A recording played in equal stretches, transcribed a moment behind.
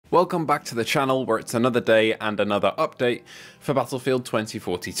Welcome back to the channel where it's another day and another update for Battlefield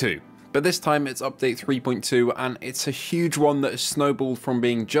 2042. But this time it's update 3.2 and it's a huge one that has snowballed from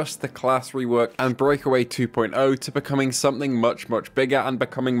being just the class rework and Breakaway 2.0 to becoming something much bigger and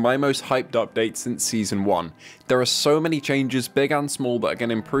becoming my most hyped update since Season 1. There are so many changes, big and small, that are going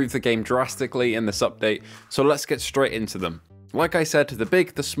to improve the game drastically in this update, so let's get straight into them. Like I said, the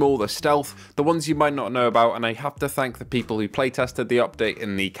big, the small, the stealth, the ones you might not know about, and I have to thank the people who playtested the update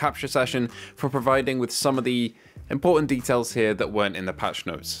in the capture session for providing with some of the important details here that weren't in the patch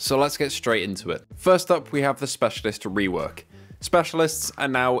notes. So let's get straight into it. First up, we have the Specialist rework. Specialists are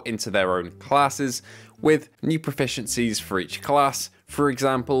now into their own classes with new proficiencies for each class. For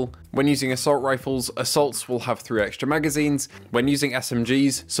example, when using assault rifles, assaults will have 3 extra magazines. When using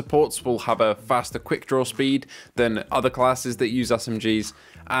SMGs, supports will have a faster quick draw speed than other classes that use SMGs,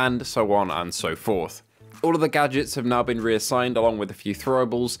 and so on and so forth. All of the gadgets have now been reassigned along with a few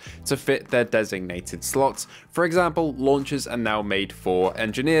throwables to fit their designated slots. For example, launchers are now made for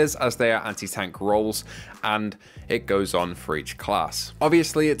engineers as they are anti-tank roles, and it goes on for each class.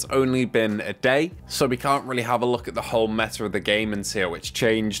 Obviously it's only been a day, so we can't really have a look at the whole meta of the game and see how it's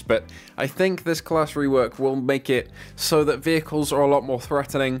changed, but I think this class rework will make it so that vehicles are a lot more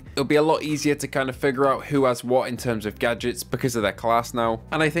threatening. It'll be a lot easier to kind of figure out who has what in terms of gadgets because of their class now,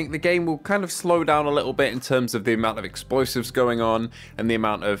 and I think the game will kind of slow down a little bit in terms of the amount of explosives going on and the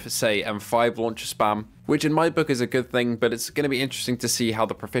amount of, say, M5 launcher spam, which in my book is a good thing, but it's going to be interesting to see how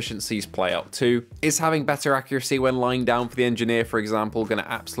the proficiencies play out too. Is having better accuracy when lying down for the engineer, for example, going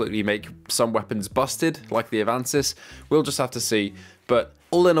to absolutely make some weapons busted, like the Avansis? We'll just have to see, but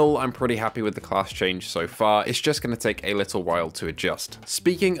all in all, I'm pretty happy with the class change so far. It's just going to take a little while to adjust.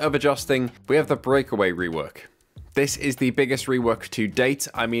 Speaking of adjusting, we have the Breakaway rework. This is the biggest rework to date.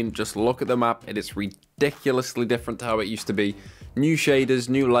 I mean, just look at the map. It is ridiculously different to how it used to be. New shaders,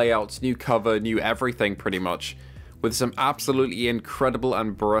 new layouts, new cover, new everything pretty much, with some absolutely incredible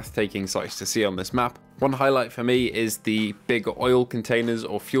and breathtaking sights to see on this map. One highlight for me is the big oil containers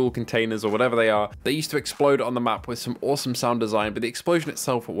or fuel containers or whatever they are. They used to explode on the map with some awesome sound design, but the explosion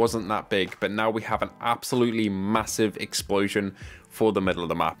itself wasn't that big. But now we have an absolutely massive explosion for the middle of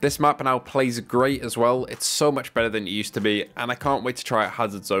the map. This map now plays great as well. It's so much better than it used to be, and I can't wait to try out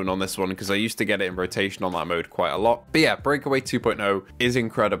Hazard Zone on this one because I used to get it in rotation on that mode quite a lot. But yeah, Breakaway 2.0 is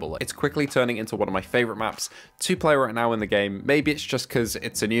incredible. It's quickly turning into one of my favorite maps to play right now in the game. Maybe it's just because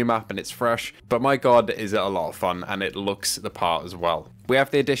it's a new map and it's fresh, but my god, is it a lot of fun, and it looks the part as well. We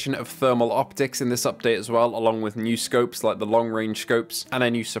have the addition of thermal optics in this update as well, along with new scopes like the long range scopes and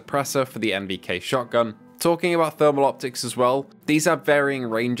a new suppressor for the NVK shotgun. Talking about thermal optics as well, these have varying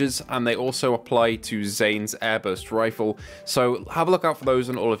ranges and they also apply to Zain's airburst rifle, so have a look out for those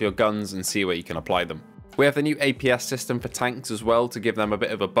on all of your guns and see where you can apply them. We have the new APS system for tanks as well to give them a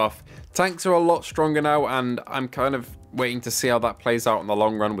bit of a buff. Tanks are a lot stronger now, and I'm kind of waiting to see how that plays out in the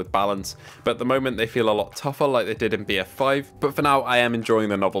long run with balance, but at the moment they feel a lot tougher like they did in BF5, but for now I am enjoying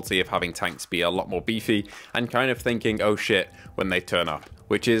the novelty of having tanks be a lot more beefy and kind of thinking oh shit when they turn up,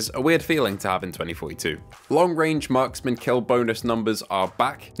 which is a weird feeling to have in 2042. Long range marksman kill bonus numbers are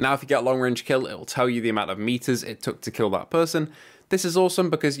back. Now if you get long range kill, it will tell you the amount of meters it took to kill that person. This is awesome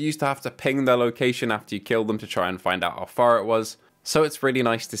because you used to have to ping their location after you killed them to try and find out how far it was, so it's really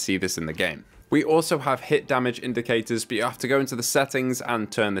nice to see this in the game. We also have hit damage indicators, but you have to go into the settings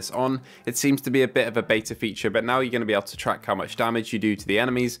and turn this on. It seems to be a bit of a beta feature, but now you're going to be able to track how much damage you do to the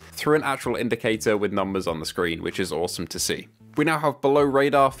enemies through an actual indicator with numbers on the screen, which is awesome to see. We now have below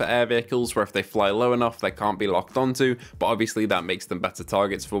radar for air vehicles, where if they fly low enough they can't be locked onto, but obviously that makes them better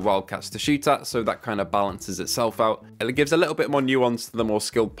targets for wildcats to shoot at, so that kind of balances itself out. It gives a little bit more nuance to the more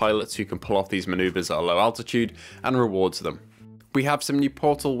skilled pilots who can pull off these maneuvers at a low altitude and rewards them. We have some new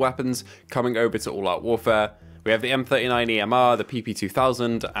portal weapons coming over to All Out Warfare. We have the M39 EMR, the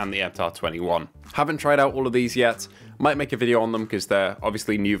PP2000 and the MTAR-21. Haven't tried out all of these yet. Might make a video on them because they're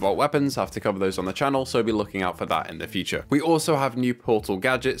obviously new vault weapons. I have to cover those on the channel, so be looking out for that in the future. We also have new portal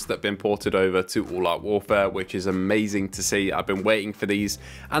gadgets that have been ported over to All Out Warfare, which is amazing to see. I've been waiting for these,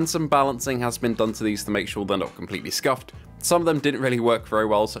 and some balancing has been done to these to make sure they're not completely scuffed. Some of them didn't really work very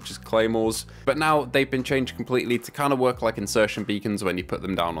well, such as claymores, but now they've been changed completely to kind of work like insertion beacons when you put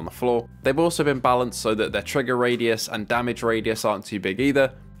them down on the floor. They've also been balanced so that their trigger radius and damage radius aren't too big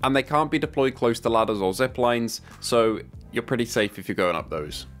either, and they can't be deployed close to ladders or zip lines, so you're pretty safe if you're going up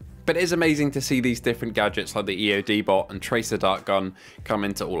those. But it is amazing to see these different gadgets like the EOD bot and Tracer Dart gun come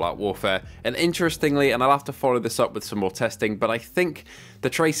into All Out Warfare. And interestingly, and I'll have to follow this up with some more testing, but I think the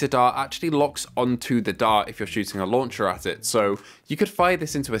Tracer Dart actually locks onto the dart if you're shooting a launcher at it. So you could fire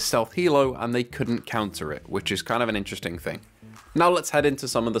this into a stealth helo and they couldn't counter it, which is kind of an interesting thing. Now let's head into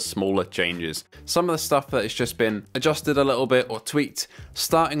some of the smaller changes. Some of the stuff that has just been adjusted a little bit or tweaked,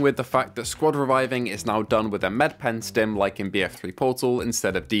 starting with the fact that squad reviving is now done with a Medpen stim like in BF3 Portal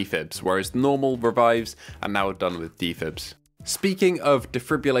instead of defibs, whereas normal revives are now done with defibs. Speaking of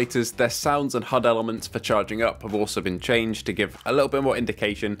defibrillators, their sounds and HUD elements for charging up have also been changed to give a little bit more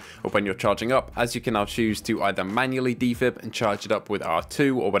indication of when you're charging up, as you can now choose to either manually defib and charge it up with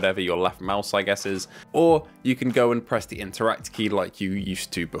R2 or whatever your left mouse I guess is, or you can go and press the interact key like you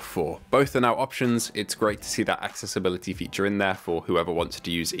used to before. Both are now options. It's great to see that accessibility feature in there for whoever wants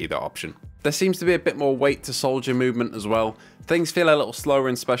to use either option. There seems to be a bit more weight to soldier movement as well. Things feel a little slower,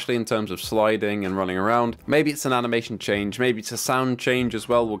 especially in terms of sliding and running around. Maybe it's an animation change, maybe it's a sound change as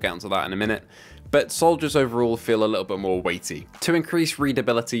well, we'll get onto that in a minute. But soldiers overall feel a little bit more weighty. To increase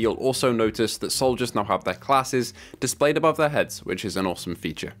readability, you'll also notice that soldiers now have their classes displayed above their heads, which is an awesome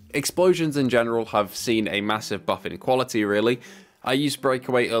feature. Explosions in general have seen a massive buff in quality really. I used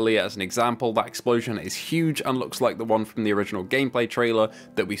Breakaway earlier as an example. That explosion is huge and looks like the one from the original gameplay trailer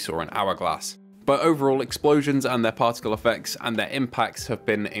that we saw in Hourglass. But overall, explosions and their particle effects and their impacts have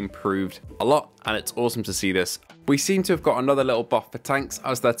been improved a lot, and it's awesome to see this. We seem to have got another little buff for tanks,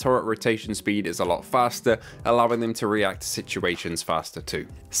 as their turret rotation speed is a lot faster, allowing them to react to situations faster too.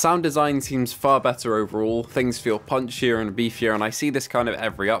 Sound design seems far better overall, things feel punchier and beefier, and I see this kind of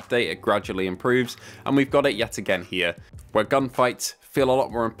every update, it gradually improves, and we've got it yet again here, where gunfights feel a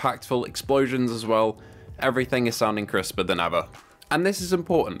lot more impactful, explosions as well, everything is sounding crisper than ever. And this is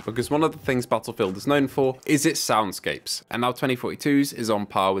important because one of the things Battlefield is known for is its soundscapes, and now 2042's is on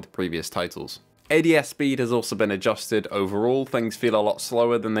par with previous titles. APS speed has also been adjusted overall, things feel a lot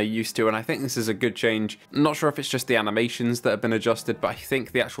slower than they used to, and I think this is a good change. I'm not sure if it's just the animations that have been adjusted, but I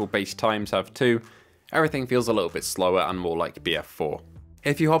think the actual base times have too. Everything feels a little bit slower and more like BF4.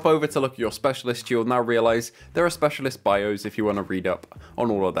 If you hop over to look at your specialist, you'll now realise there are specialist bios if you want to read up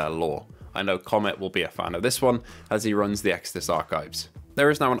on all of their lore. I know Comet will be a fan of this one, as he runs the Exodus archives. There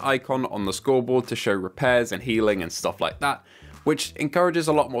is now an icon on the scoreboard to show repairs and healing and stuff like that, which encourages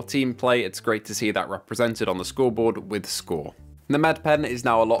a lot more team play. It's great to see that represented on the scoreboard with score. The Medpen is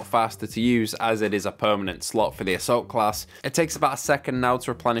now a lot faster to use, as it is a permanent slot for the assault class. It takes about a second now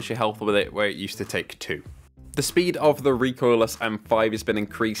to replenish your health with it, where it used to take 2. The speed of the recoilless M5 has been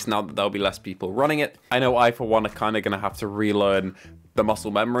increased now that there'll be less people running it. I know I for one are kind of going to have to relearn the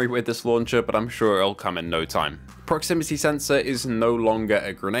muscle memory with this launcher, but I'm sure it'll come in no time. Proximity sensor is no longer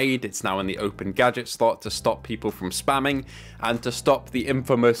a grenade, it's now in the open gadget slot to stop people from spamming, and to stop the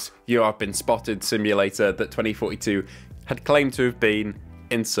infamous "you have been spotted" simulator that 2042 had claimed to have been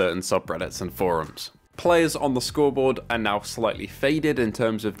in certain subreddits and forums. Players on the scoreboard are now slightly faded in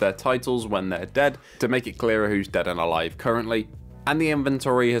terms of their titles when they're dead, to make it clearer who's dead and alive currently. And the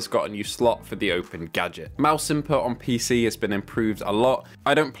inventory has got a new slot for the open gadget. Mouse input on PC has been improved a lot.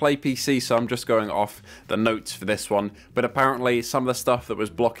 I don't play PC, so I'm just going off the notes for this one, but apparently some of the stuff that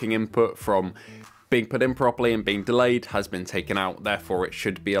was blocking input from being put in properly and being delayed has been taken out, therefore it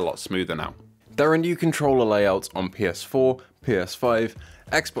should be a lot smoother now. There are new controller layouts on PS4, PS5,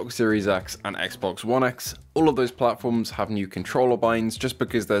 Xbox Series X and Xbox One X. All of those platforms have new controller binds just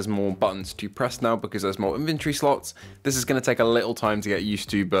because there's more buttons to press now because there's more inventory slots. This is going to take a little time to get used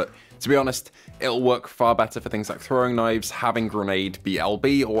to, but to be honest, it'll work far better for things like throwing knives, having grenade be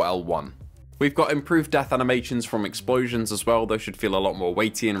LB or L1. We've got improved death animations from explosions as well, those should feel a lot more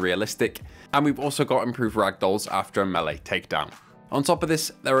weighty and realistic. And we've also got improved ragdolls after a melee takedown. On top of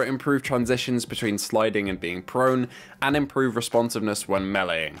this, there are improved transitions between sliding and being prone, and improved responsiveness when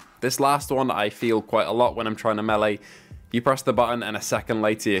meleeing. This last one I feel quite a lot when I'm trying to melee. You press the button and a second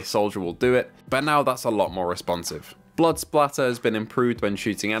later your soldier will do it, but now that's a lot more responsive. Blood splatter has been improved when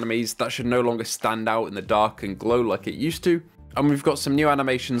shooting enemies, that should no longer stand out in the dark and glow like it used to, and we've got some new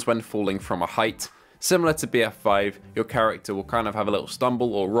animations when falling from a height. Similar to BF5, your character will kind of have a little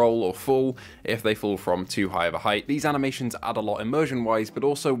stumble or roll or fall if they fall from too high of a height. These animations add a lot immersion wise, but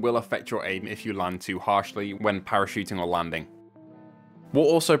also will affect your aim if you land too harshly when parachuting or landing. What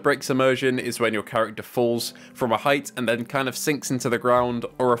also breaks immersion is when your character falls from a height and then kind of sinks into the ground,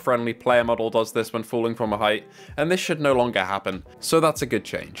 or a friendly player model does this when falling from a height, and this should no longer happen, so that's a good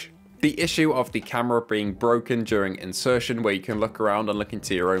change. The issue of the camera being broken during insertion, where you can look around and look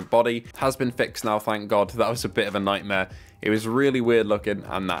into your own body, has been fixed now, thank God. That was a bit of a nightmare. It was really weird looking,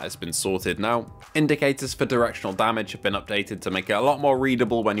 and that has been sorted now. Indicators for directional damage have been updated to make it a lot more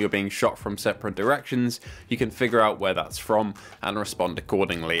readable when you're being shot from separate directions. You can figure out where that's from and respond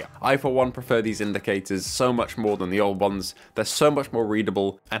accordingly. I for one prefer these indicators so much more than the old ones. They're so much more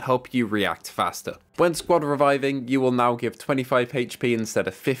readable and help you react faster. When squad reviving, you will now give 25 HP instead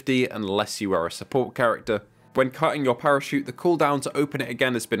of 50 unless you are a support character. When cutting your parachute, the cooldown to open it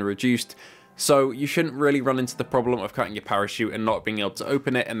again has been reduced, so you shouldn't really run into the problem of cutting your parachute and not being able to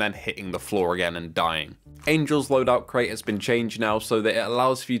open it and then hitting the floor again and dying. Angel's loadout crate has been changed now so that it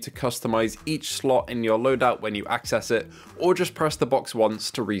allows for you to customize each slot in your loadout when you access it, or just press the box once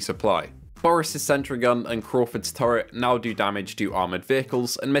to resupply. Boris's sentry gun and Crawford's turret now do damage to armoured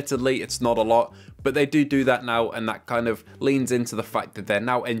vehicles. Admittedly, it's not a lot, but they do that now, and that kind of leans into the fact that they're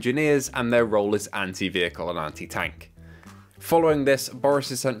now engineers and their role is anti-vehicle and anti-tank. Following this,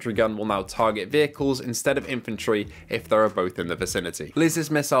 Boris's sentry gun will now target vehicles instead of infantry if there are both in the vicinity. Liz's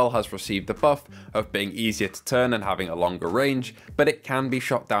missile has received the buff of being easier to turn and having a longer range, but it can be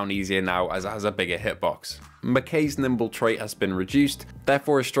shot down easier now as it has a bigger hitbox. Mackay's nimble trait has been reduced,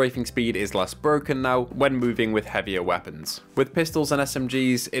 therefore his strafing speed is less broken now when moving with heavier weapons. With pistols and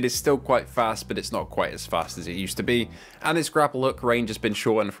SMGs, it is still quite fast, but it's not quite as fast as it used to be, and its grapple hook range has been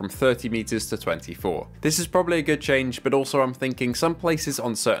shortened from 30 meters to 24. This is probably a good change, but also I'm thinking some places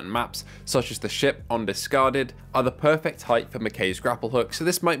on certain maps, such as the ship on Discarded, are the perfect height for Mackay's grapple hook, so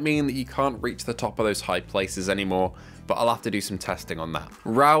this might mean that you can't reach the top of those high places anymore, but I'll have to do some testing on that.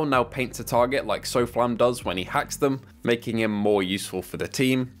 Rao now paints a target like Soflam does when he hacks them, making him more useful for the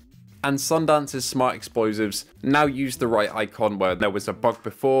team. And Sundance's smart explosives now use the right icon where there was a bug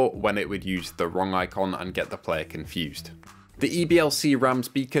before when it would use the wrong icon and get the player confused. The EBLC Ram's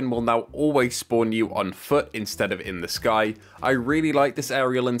beacon will now always spawn you on foot instead of in the sky. I really like this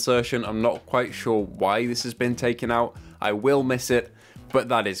aerial insertion. I'm not quite sure why this has been taken out. I will miss it, but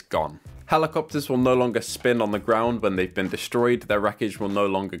that is gone. Helicopters will no longer spin on the ground when they've been destroyed, their wreckage will no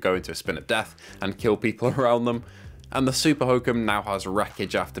longer go into a spin of death and kill people around them, and the Super Hokum now has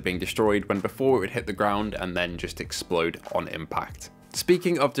wreckage after being destroyed when before it would hit the ground and then just explode on impact.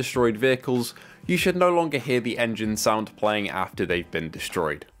 Speaking of destroyed vehicles, you should no longer hear the engine sound playing after they've been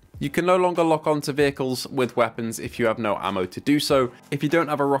destroyed. You can no longer lock onto vehicles with weapons if you have no ammo to do so. If you don't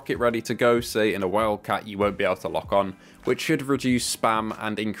have a rocket ready to go, say in a Wildcat, you won't be able to lock on, which should reduce spam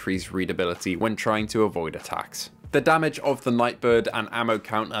and increase readability when trying to avoid attacks. The damage of the Nightbird and ammo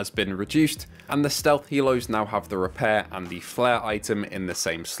count has been reduced, and the stealth helos now have the repair and the flare item in the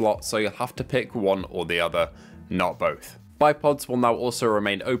same slot, so you'll have to pick one or the other, not both. Bipods will now also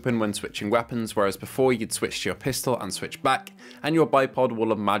remain open when switching weapons, whereas before you'd switch to your pistol and switch back, and your bipod will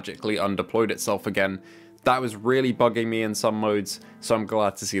have magically undeployed itself again. That was really bugging me in some modes, so I'm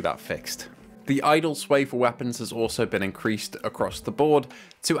glad to see that fixed. The idle sway for weapons has also been increased across the board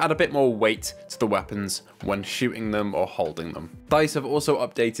to add a bit more weight to the weapons when shooting them or holding them. DICE have also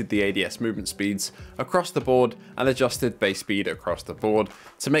updated the ADS movement speeds across the board and adjusted base speed across the board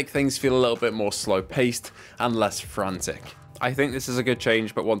to make things feel a little bit more slow paced and less frantic. I think this is a good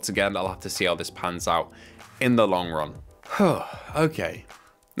change, but once again I'll have to see how this pans out in the long run. Okay.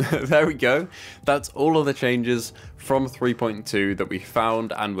 There we go. That's all of the changes from 3.2 that we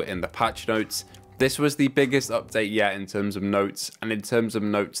found and were in the patch notes. This was the biggest update yet in terms of notes, and in terms of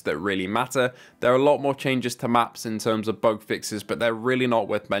notes that really matter. There are a lot more changes to maps in terms of bug fixes, but they're really not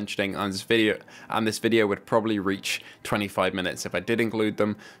worth mentioning on this video, and this video would probably reach 25 minutes if I did include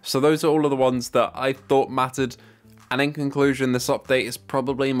them. So those are all of the ones that I thought mattered, and in conclusion, this update is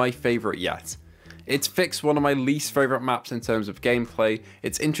probably my favourite yet. It's fixed one of my least favourite maps in terms of gameplay,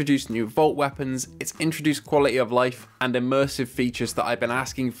 it's introduced new vault weapons, it's introduced quality of life and immersive features that I've been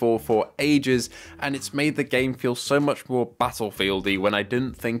asking for ages, and it's made the game feel so much more Battlefieldy when I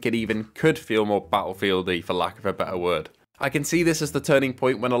didn't think it even could feel more Battlefieldy, for lack of a better word. I can see this as the turning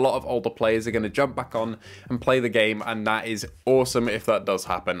point when a lot of older players are going to jump back on and play the game, and that is awesome if that does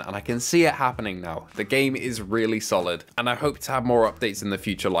happen, and I can see it happening now. The game is really solid, and I hope to have more updates in the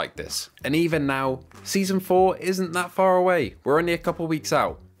future like this. And even now, Season 4 isn't that far away. We're only a couple weeks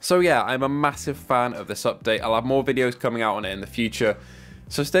out. So yeah, I'm a massive fan of this update. I'll have more videos coming out on it in the future,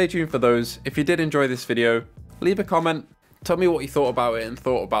 so stay tuned for those. If you did enjoy this video, leave a comment, tell me what you thought about it and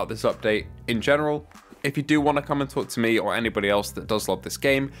thought about this update in general. If you do want to come and talk to me or anybody else that does love this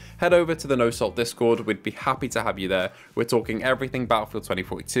game, head over to the No Salt Discord. We'd be happy to have you there. We're talking everything Battlefield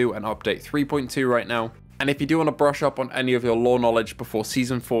 2042 and update 3.2 right now. And if you do want to brush up on any of your lore knowledge before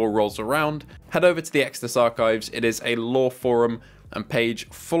Season 4 rolls around, head over to the Exodus Archives. It is a lore forum and page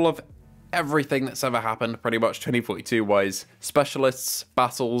full of everything that's ever happened, pretty much 2042 wise. Specialists,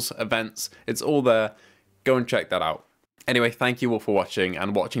 battles, events, it's all there. Go and check that out. Anyway, thank you all for watching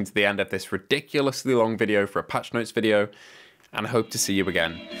and watching to the end of this ridiculously long video for a patch notes video, and I hope to see you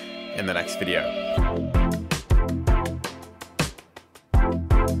again in the next video.